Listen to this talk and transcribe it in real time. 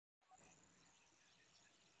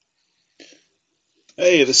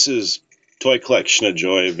Hey, this is Toy Collection of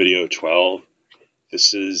Joy Video 12.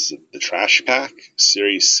 This is the Trash Pack,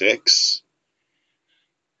 Series 6.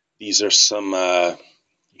 These are some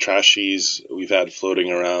trashies we've had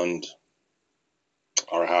floating around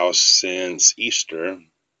our house since Easter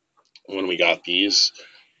when we got these.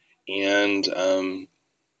 And I'm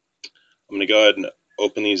going to go ahead and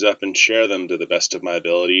open these up and share them to the best of my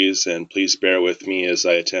abilities. And please bear with me as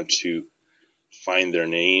I attempt to find their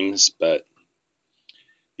names. But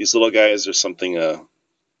these little guys are something I've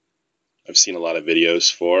seen a lot of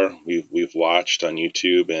videos for. We've watched on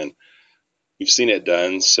YouTube and we've seen it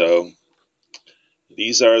done. So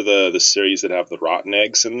these are the series that have the rotten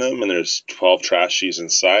eggs in them, and there's 12 trashies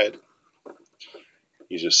inside.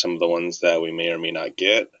 These are some of the ones that we may or may not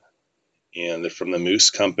get, and they're from the Moose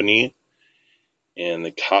Company. And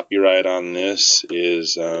the copyright on this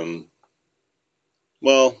is,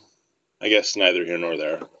 well, I guess neither here nor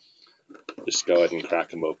there. Just go ahead and crack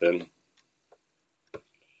them open.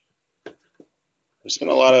 There's been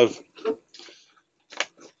a lot of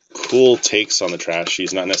cool takes on the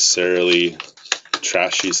trashies, not necessarily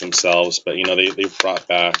trashies themselves, but you know, they've brought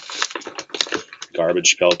back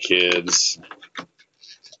Garbage Pail Kids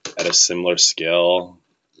at a similar scale,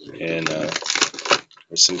 and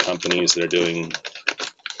there's some companies that are doing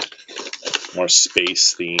more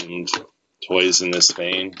space themed toys in this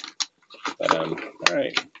vein. But all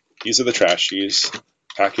right, these are the trashies,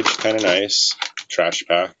 packaged kind of nice. Trash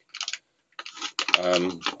pack.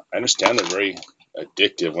 I understand they're very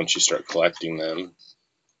addictive once you start collecting them,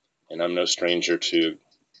 and I'm no stranger to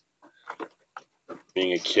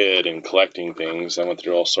being a kid and collecting things. I went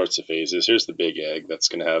through all sorts of phases. Here's the big egg. That's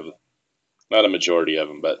going to have not a majority of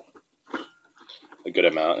them, but a good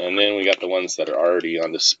amount. And then we got the ones that are already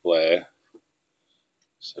on display.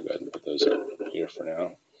 So go ahead and put those here for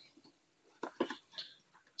now.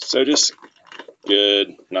 So just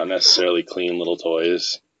good, not necessarily clean little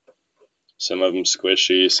toys. Some of them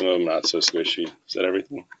squishy, some of them not so squishy. Is that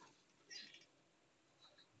everything?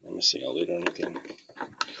 Let me see, I'll leave anything.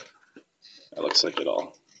 That looks like it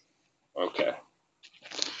all. Okay.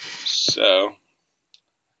 So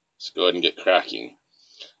let's go ahead and get cracking.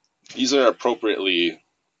 These are appropriately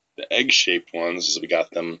the egg-shaped ones, as we got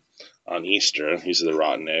them on Easter. These are the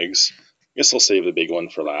rotten eggs. I guess I'll save the big one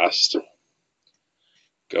for last.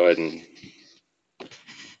 Go ahead and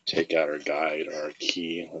take out our guide or our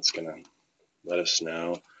key. That's going to let us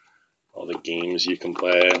know all the games you can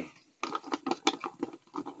play.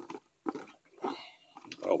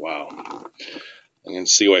 Oh, wow. I can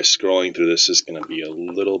see why scrolling through this is going to be a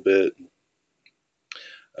little bit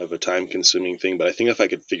of a time-consuming thing, but I think if I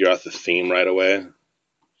could figure out the theme right away,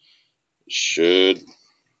 should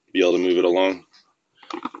be able to move it along.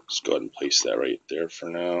 Just go ahead and place that right there for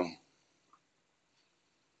now.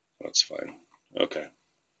 That's fine. Okay.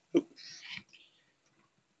 Oop.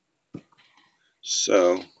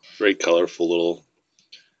 So, very colorful little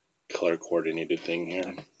color-coordinated thing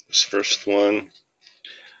here. This first one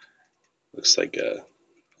looks like a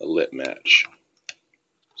lit match.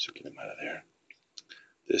 So get him out of there.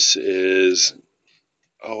 This is,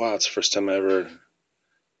 oh wow, it's the first time I ever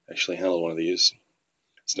actually handled one of these.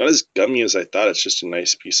 It's not as gummy as I thought. It's just a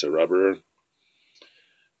nice piece of rubber.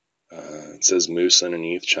 It says Moose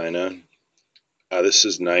underneath, China. This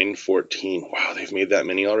is 914. Wow, they've made that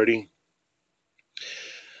many already.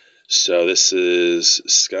 So this is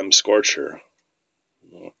Scum Scorcher.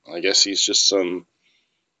 Well, I guess he's just some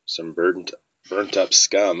burnt up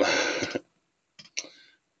scum. But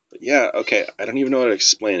yeah, okay. I don't even know how to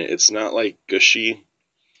explain it. It's not like gushy.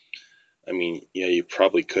 I mean, yeah, you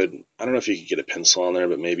probably could. I don't know if you could get a pencil on there,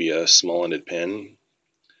 but maybe a small-ended pen.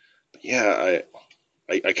 But yeah,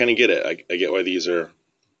 I kind of get it. I get why these are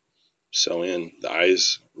so in. The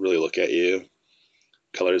eyes really look at you.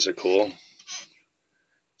 Colors are cool.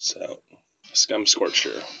 So, Scum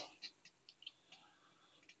Scorcher.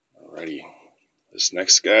 Alrighty. This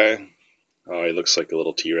next guy, oh, he looks like a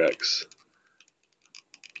little T-Rex.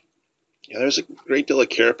 Yeah, there's a great deal of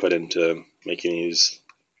care put into making these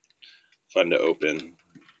fun to open.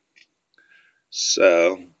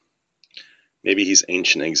 So, maybe he's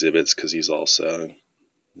ancient exhibits because he's a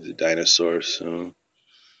dinosaur. So,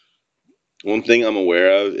 one thing I'm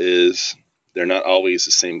aware of is they're not always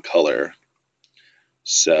the same color.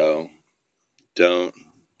 So, don't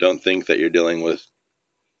think that you're dealing with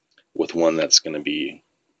one that's going to be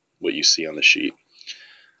what you see on the sheet.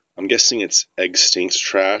 I'm guessing it's Egg Stinks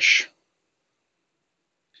Trash.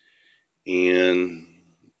 And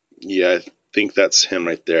yeah, I think that's him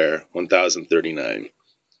right there. 1039.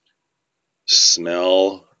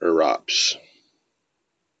 Smell Erupts.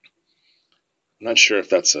 I'm not sure if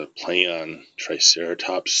that's a play on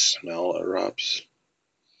Triceratops malarops.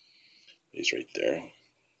 He's right there.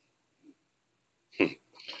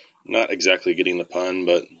 Not exactly getting the pun,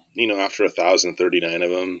 but, you know, after 1,039 of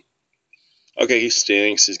them. Okay, he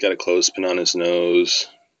stinks. He's got a clothespin on his nose.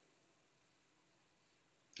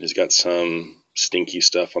 He's got some stinky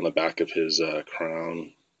stuff on the back of his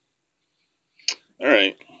crown.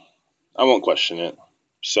 Alright, I won't question it.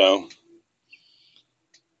 So,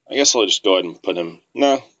 I guess I'll just go ahead and put him...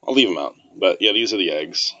 No, I'll leave him out. But yeah, these are the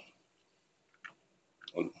eggs.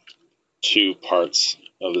 2 parts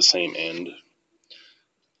of the same end.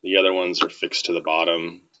 The other ones are fixed to the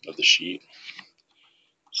bottom of the sheet.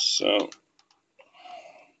 So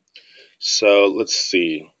let's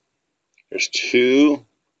see. There's 2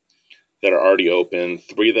 that are already open,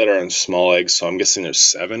 3 that are in small eggs, so I'm guessing there's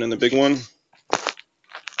 7 in the big one.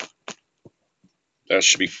 That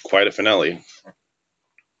should be quite a finale.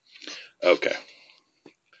 Okay.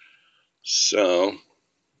 So,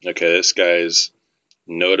 okay, this guy's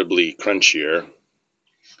notably crunchier.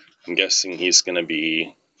 I'm guessing he's going to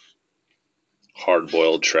be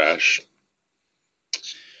hard-boiled trash.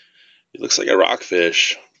 He looks like a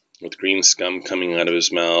rockfish with green scum coming out of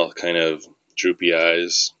his mouth, kind of droopy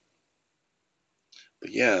eyes.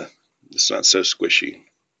 But yeah, it's not so squishy.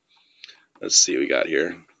 Let's see what we got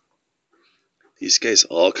here. These guys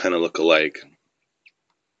all kind of look alike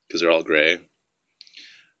because they're all gray.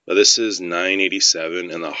 Now this is 987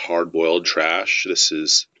 and the hard-boiled trash. This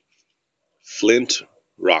is Flint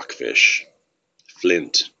rockfish.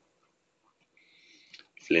 Flint.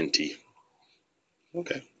 Flinty.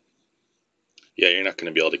 Okay. Yeah, you're not going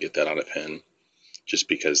to be able to get that on a pen just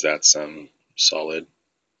because that's solid.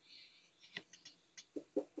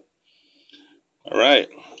 All right,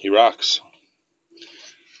 he rocks.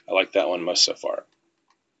 I like that one most so far.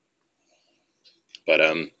 But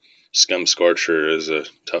Scum Scorcher is a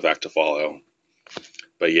tough act to follow.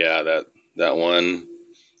 But yeah, that one,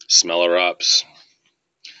 Smellerops,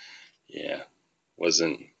 yeah,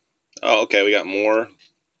 wasn't... Oh, okay, we got more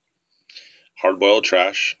hard-boiled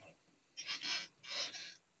trash.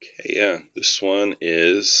 Okay, yeah, this one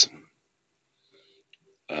is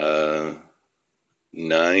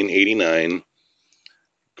 989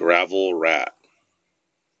 Gravel Rat.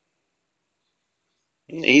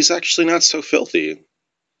 He's actually not so filthy.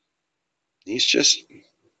 He's just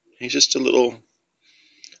a little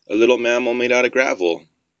mammal made out of gravel.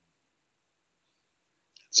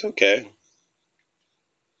 It's okay.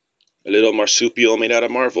 A little marsupial made out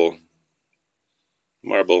of marble.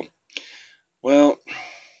 Well,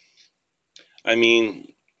 I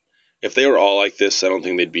mean, if they were all like this, I don't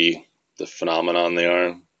think they'd be the phenomenon they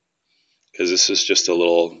are. Because this is just a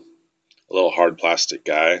little hard plastic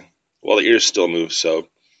guy. Well, the ears still move, so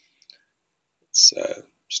it's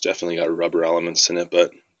definitely got rubber elements in it.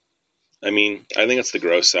 But I mean, I think it's the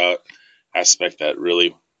gross out aspect that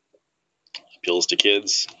really appeals to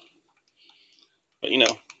kids. But you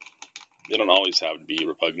know, they don't always have to be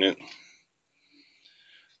repugnant.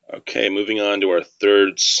 Okay, moving on to our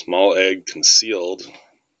third small egg concealed.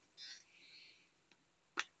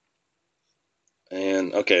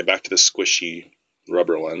 And okay, back to the squishy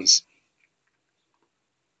rubber ones.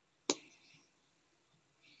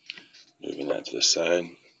 Moving that to the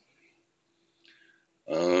side.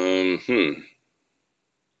 What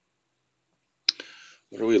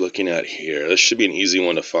are we looking at here? This should be an easy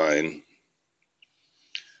one to find.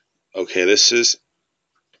 Okay, this is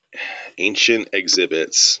Ancient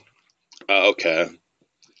Exhibits. Okay.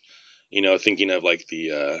 You know, thinking of like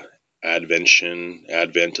the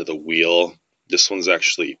advent of the wheel. This one's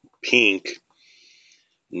actually pink.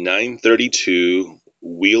 932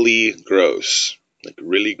 Wheelie Gross. Like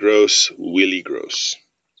really gross, wheelie gross.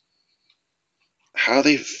 How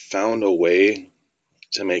they found a way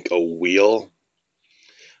to make a wheel,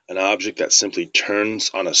 an object that simply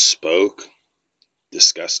turns on a spoke,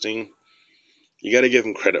 disgusting. You got to give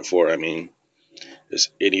them credit for it. I mean,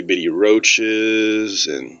 there's itty bitty roaches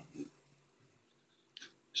and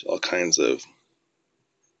there's all kinds of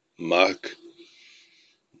muck,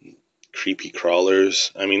 creepy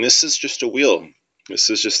crawlers. I mean, this is just a wheel.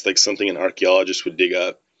 This is just like something an archaeologist would dig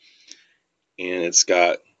up. And it's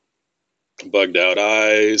got bugged out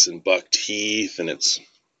eyes and buck teeth, and it's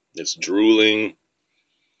drooling.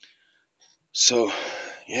 So,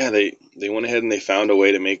 yeah, they went ahead and they found a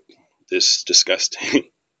way to make this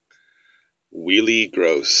disgusting wheelie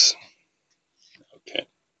gross. Okay.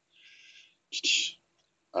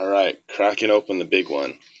 All right, cracking open the big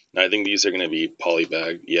one. Now, I think these are going to be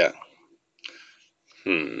polybagged. Yeah.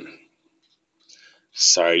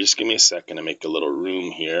 Sorry, just give me a second to make a little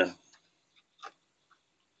room here.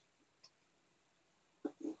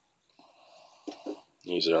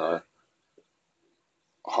 These are our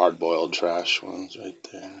hard-boiled trash ones right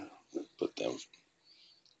there. Put them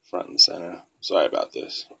front and center. Sorry about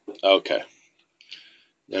this. Okay.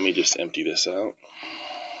 Let me just empty this out.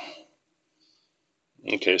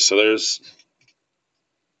 Okay, so there's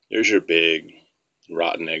your big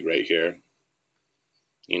rotten egg right here.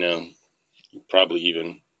 You know, you probably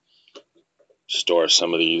even store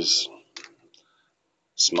some of these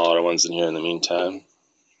smaller ones in here in the meantime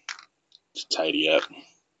to tidy up.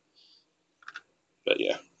 But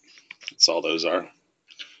yeah, that's all those are.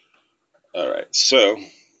 All right, so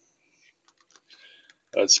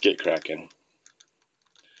let's get cracking.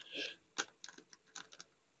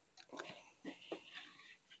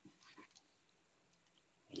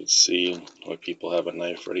 Let's see what people have a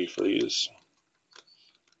knife ready for these.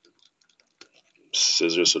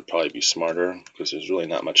 Scissors would probably be smarter because there's really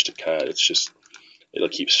not much to cut. It's just, it'll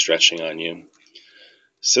keep stretching on you.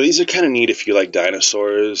 So these are kind of neat if you like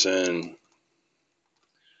dinosaurs and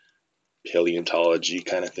paleontology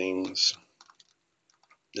kind of things.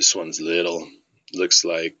 This one's little. Looks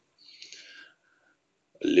like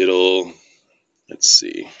a little, let's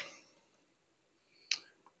see,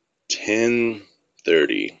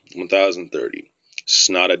 1030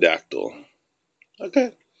 Snotodactyl.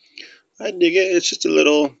 Okay, I dig it. It's just a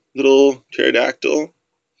little pterodactyl,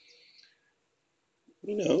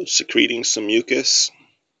 you know, secreting some mucus.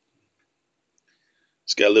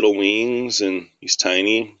 He's got little wings and he's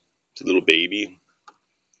tiny. It's a little baby.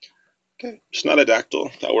 Okay,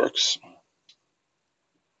 Snotodactyl, that works.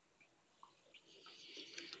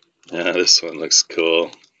 Yeah, this one looks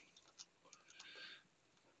cool.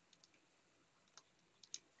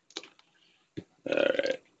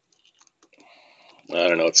 Alright. I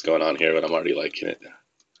don't know what's going on here, but I'm already liking it.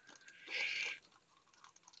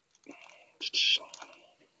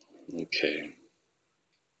 Okay.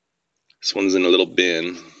 This one's in a little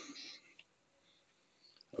bin.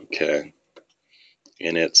 Okay.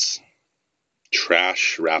 And it's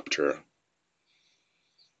Trash Raptor.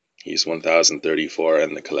 He's 1034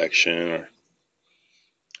 in the collection, or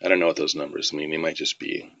I don't know what those numbers mean. It might just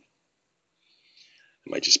be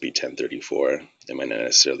 1034. It might not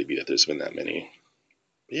necessarily be that there's been that many.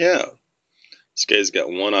 But yeah. This guy's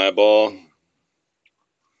got one eyeball.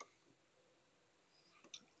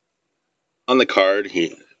 On the card,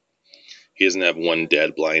 he doesn't have one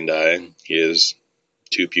dead blind eye. He has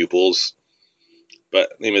two pupils,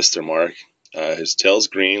 but they missed their mark. His tail's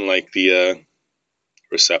green like the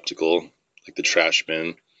receptacle, like the trash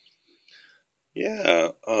bin.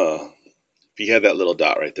 Yeah, if he had that little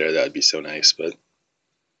dot right there, that would be so nice, but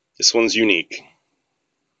this one's unique.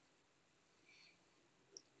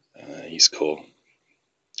 He's cool.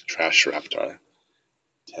 Trash Raptor,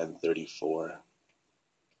 1034.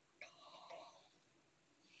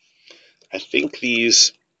 I think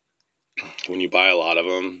these, when you buy a lot of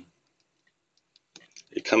them,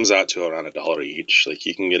 it comes out to around $1 each. Like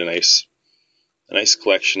you can get a nice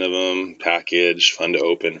collection of them, packaged, fun to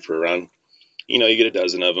open for around, you know, you get a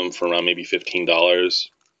dozen of them for around maybe $15. I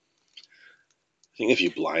think if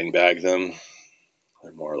you blind bag them,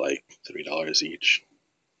 they're more like $3 each.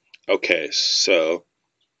 Okay, so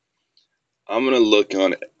I'm going to look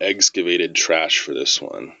on excavated trash for this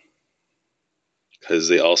one, because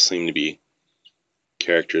they all seem to be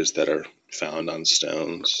characters that are found on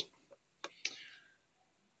stones.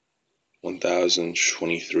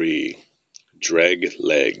 1023 Dreg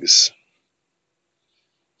Legs.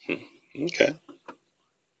 Okay.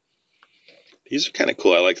 These are kind of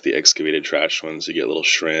cool. I like the excavated trash ones. You get little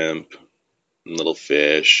shrimp and little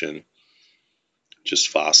fish and just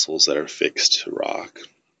fossils that are fixed to rock.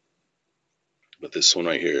 But this one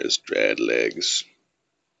right here is Dread Legs.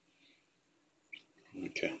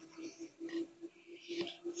 Okay.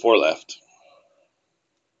 4 left.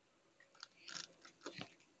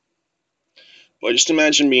 Well, just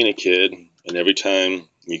imagine being a kid, and every time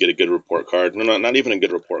you get a good report card, no, not even a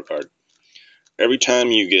good report card, every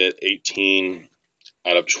time you get 18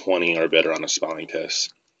 out of 20 or better on a spelling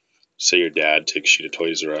test, say your dad takes you to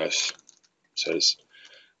Toys R Us, says,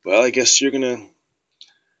 well, I guess you're going to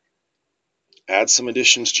add some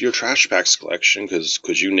additions to your trash packs collection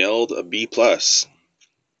because you nailed a B+.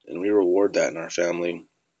 And we reward that in our family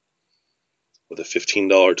with a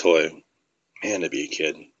 $15 toy. Man, to be a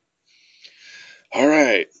kid. All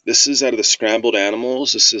right, this is out of the Scrambled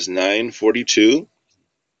Animals. This is 942,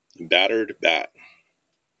 Battered Bat.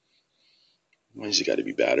 Why's he got to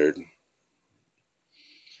be battered?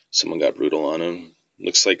 Someone got brutal on him.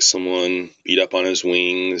 Looks like someone beat up on his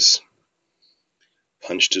wings,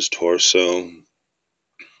 punched his torso,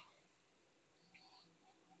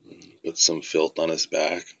 put some filth on his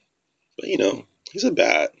back. But, you know, he's a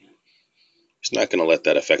bat. He's not going to let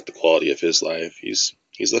that affect the quality of his life. He's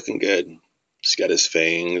looking good. He's got his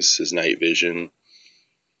fangs, his night vision,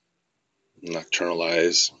 nocturnal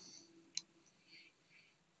eyes.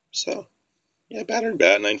 So, yeah, battered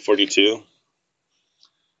bat, 942.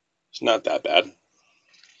 It's not that bad.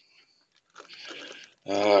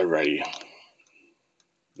 Alrighty.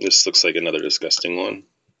 This looks like another disgusting one.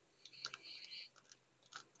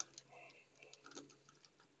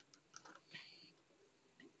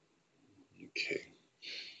 Okay.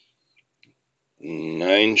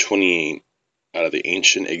 928 out of the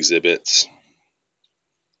ancient exhibits.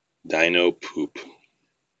 Dino poop.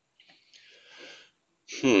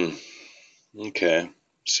 Okay.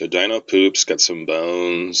 So dino poop's got some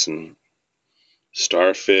bones and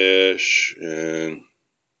starfish and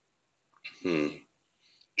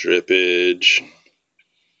drippage.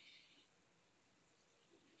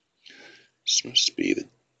 This must be the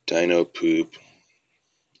dino poop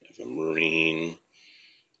of a marine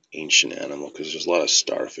ancient animal because there's a lot of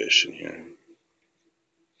starfish in here.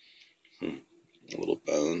 Little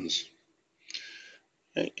bones.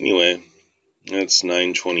 Anyway, that's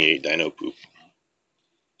 928 dino poop.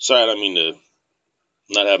 Sorry, I don't mean to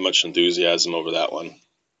not have much enthusiasm over that one.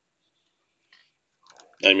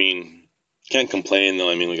 I mean, can't complain though.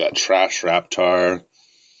 I mean, we got Trash Raptor.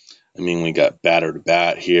 I mean, we got Battered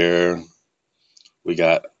Bat here. We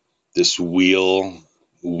got this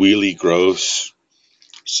Wheelie Gross.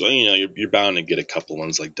 So, you know, you're bound to get a couple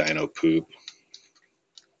ones like Dino Poop.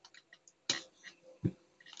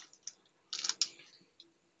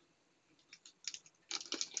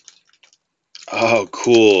 Oh,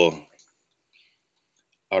 cool.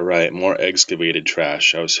 All right, more excavated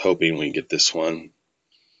trash. I was hoping we'd get this one.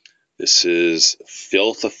 This is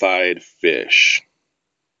Filthified Fish.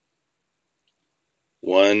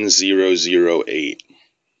 1008.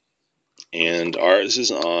 And ours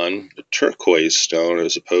is on a turquoise stone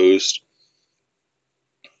as opposed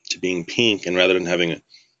to being pink. And rather than having a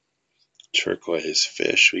turquoise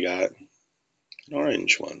fish, we got an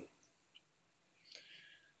orange one.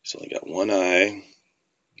 He's only got one eye.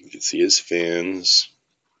 You can see his fins.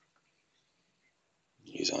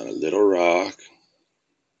 He's on a little rock.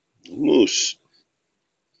 Moose.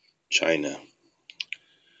 China.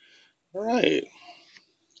 All right.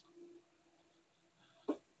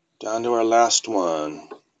 Down to our last one.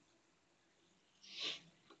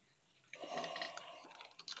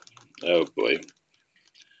 Oh boy. You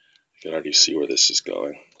can already see where this is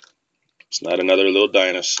going. It's not another little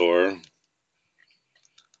dinosaur.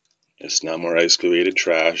 It's not more excavated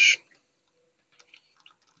trash.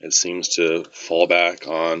 It seems to fall back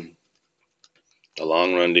on the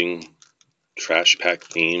long-running trash pack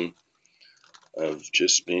theme of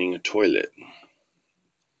just being a toilet.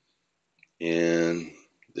 And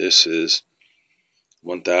this is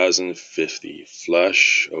 1050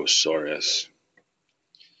 Flushosaurus.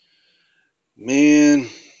 Man,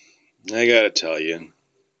 I gotta tell you,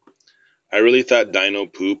 I really thought Dino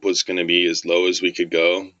Poop was gonna be as low as we could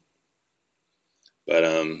go, but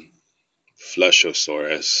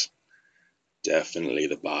Flushosaurus, definitely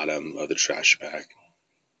the bottom of the trash pack.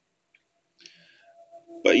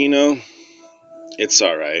 But you know, it's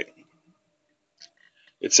alright.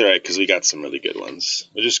 It's alright because we got some really good ones.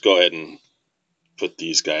 We'll just go ahead and put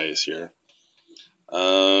these guys here.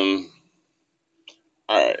 Alright.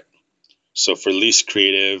 So for least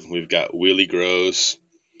creative, we've got Wheelie Gross,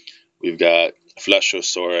 we've got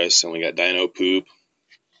Flushosaurus, and we got Dino Poop.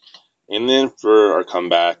 And then for our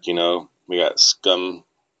comeback, you know, we got Scum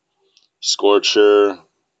Scorcher,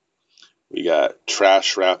 we got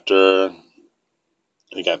Trash Raptor,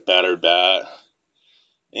 we got Battered Bat,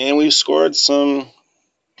 and we scored some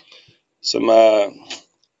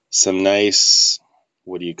nice,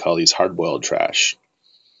 what do you call these, hard-boiled trash,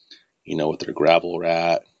 you know, with their Gravel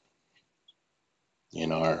Rat, you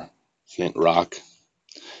know, our Flint Rock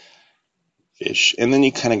fish. And then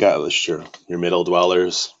you kind of got your middle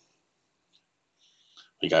dwellers.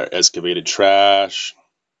 We got our excavated trash,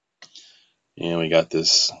 and we got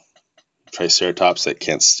this Triceratops that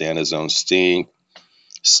can't stand his own stink,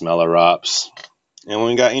 Smellerops, and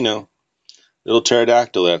we got, you know, little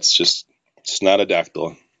pterodactyl that's just not a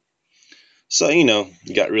dactyl. So, you know,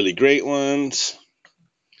 you got really great ones,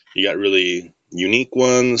 you got really unique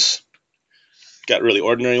ones, got really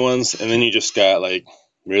ordinary ones, and then you just got like,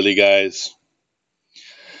 really guys,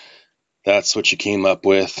 that's what you came up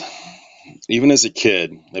with. Even as a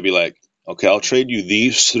kid, I'd be like, okay, I'll trade you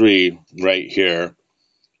these three right here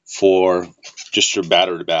for just your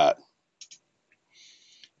Battered Bat.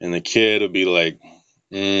 And the kid would be like,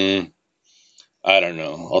 I don't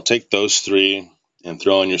know. I'll take those three and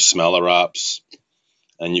throw in your Smellerops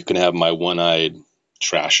and you can have my one-eyed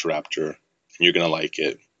trash raptor, and you're gonna like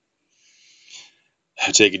it.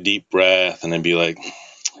 I take a deep breath and then be like,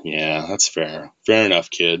 yeah, that's fair. Fair enough,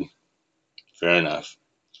 kid. Fair enough.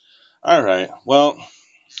 All right. Well,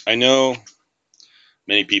 I know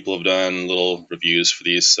many people have done little reviews for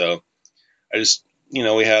these, so I just,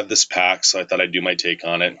 we had this pack, so I thought I'd do my take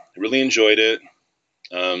on it. I really enjoyed it.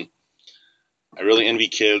 I really envy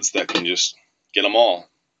kids that can just get them all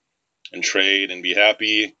and trade and be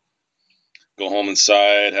happy, go home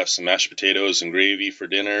inside, have some mashed potatoes and gravy for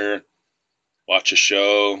dinner, watch a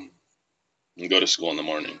show, and go to school in the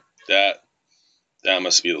morning. That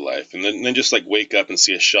must be the life. And then just like wake up and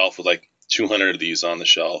see a shelf with like 200 of these on the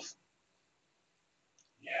shelf.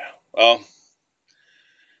 Yeah. Well,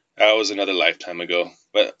 that was another lifetime ago.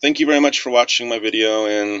 But thank you very much for watching my video,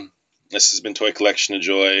 and this has been Toy Collection of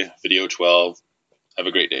Joy, video 12. Have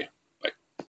a great day.